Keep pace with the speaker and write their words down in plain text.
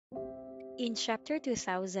In chapter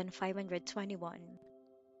 2521,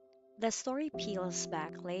 the story peels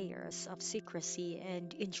back layers of secrecy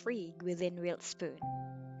and intrigue within Spoon,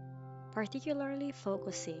 particularly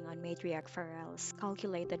focusing on Matriarch Farrell's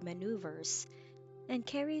calculated maneuvers and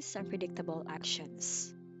Carrie's unpredictable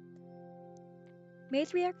actions.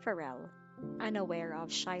 Matriarch Farrell, unaware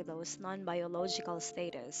of Shiloh's non biological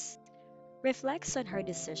status, reflects on her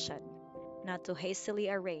decision not to hastily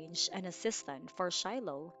arrange an assistant for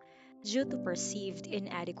Shiloh due to perceived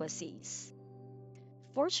inadequacies.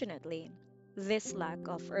 Fortunately, this lack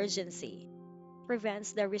of urgency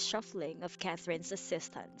prevents the reshuffling of Catherine's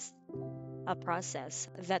assistants, a process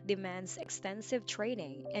that demands extensive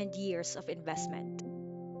training and years of investment.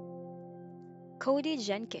 Cody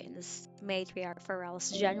Jenkins, Matriarch Farrell's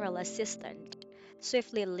general assistant,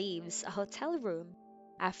 swiftly leaves a hotel room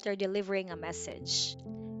after delivering a message,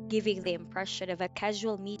 giving the impression of a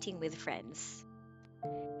casual meeting with friends.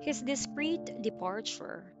 His discreet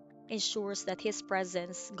departure ensures that his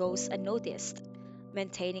presence goes unnoticed,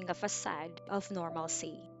 maintaining a facade of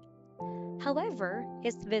normalcy. However,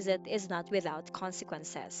 his visit is not without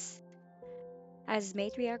consequences. As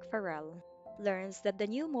Matriarch Farrell learns that the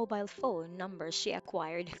new mobile phone number she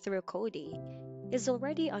acquired through Cody is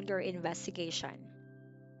already under investigation,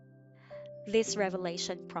 this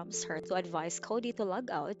revelation prompts her to advise Cody to log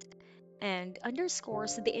out and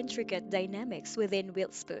underscores the intricate dynamics within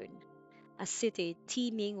Wilspoon, a city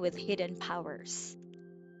teeming with hidden powers.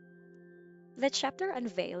 The chapter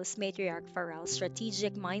unveils Matriarch Farrell's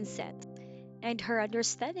strategic mindset and her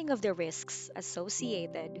understanding of the risks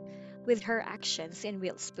associated with her actions in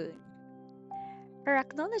Wilspoon. Her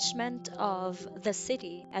acknowledgement of the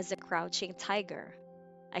city as a crouching tiger,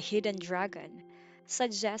 a hidden dragon,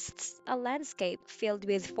 suggests a landscape filled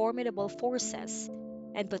with formidable forces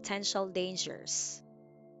and potential dangers.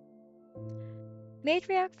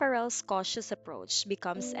 Matriarch Farrell's cautious approach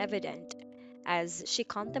becomes evident as she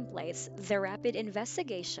contemplates the rapid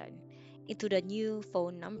investigation into the new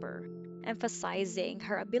phone number, emphasizing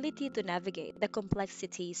her ability to navigate the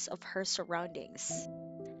complexities of her surroundings.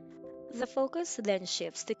 The focus then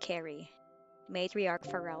shifts to Carrie, Matriarch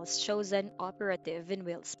Farrell's chosen operative in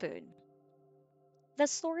Wilspoon. The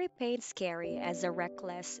story paints Carrie as a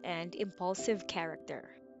reckless and impulsive character,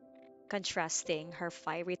 contrasting her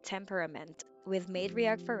fiery temperament with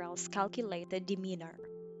Matriarch Farrell's calculated demeanor.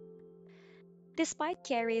 Despite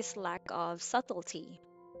Carrie's lack of subtlety,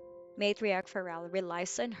 Matriarch Farrell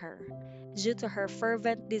relies on her due to her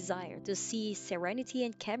fervent desire to see Serenity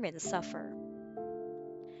and Cameron suffer.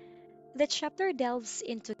 The chapter delves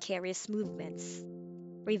into Carrie's movements,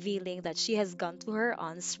 revealing that she has gone to her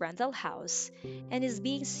aunt's rental house and is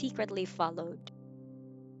being secretly followed.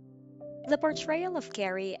 The portrayal of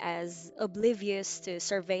Carrie as oblivious to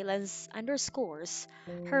surveillance underscores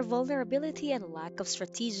her vulnerability and lack of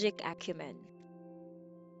strategic acumen.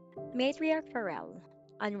 Matriarch Farrell,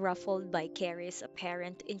 unruffled by Carrie's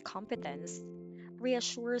apparent incompetence,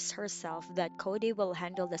 reassures herself that Cody will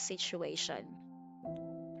handle the situation.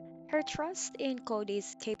 Her trust in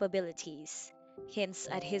Cody's capabilities hints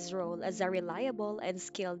at his role as a reliable and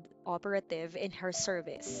skilled operative in her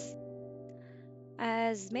service.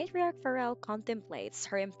 As Matriarch Farrell contemplates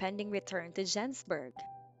her impending return to Jensburg,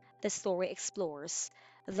 the story explores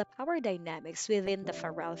the power dynamics within the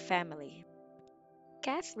Farrell family.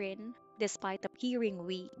 Catherine, despite appearing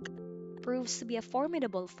weak, proves to be a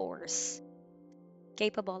formidable force,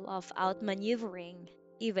 capable of outmaneuvering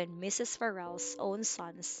even Mrs. Farrell's own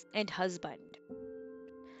sons and husband.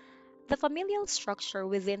 The familial structure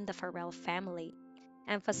within the Farrell family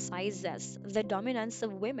emphasizes the dominance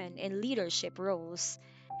of women in leadership roles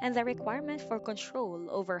and the requirement for control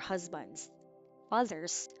over husbands,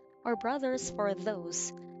 fathers, or brothers for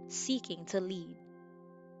those seeking to lead.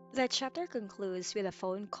 The chapter concludes with a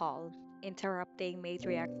phone call interrupting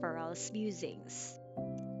Matriarch Farrell's musings.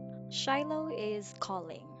 Shiloh is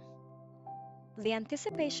calling. The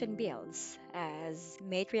anticipation builds as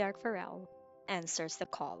Matriarch Farrell answers the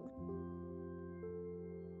call.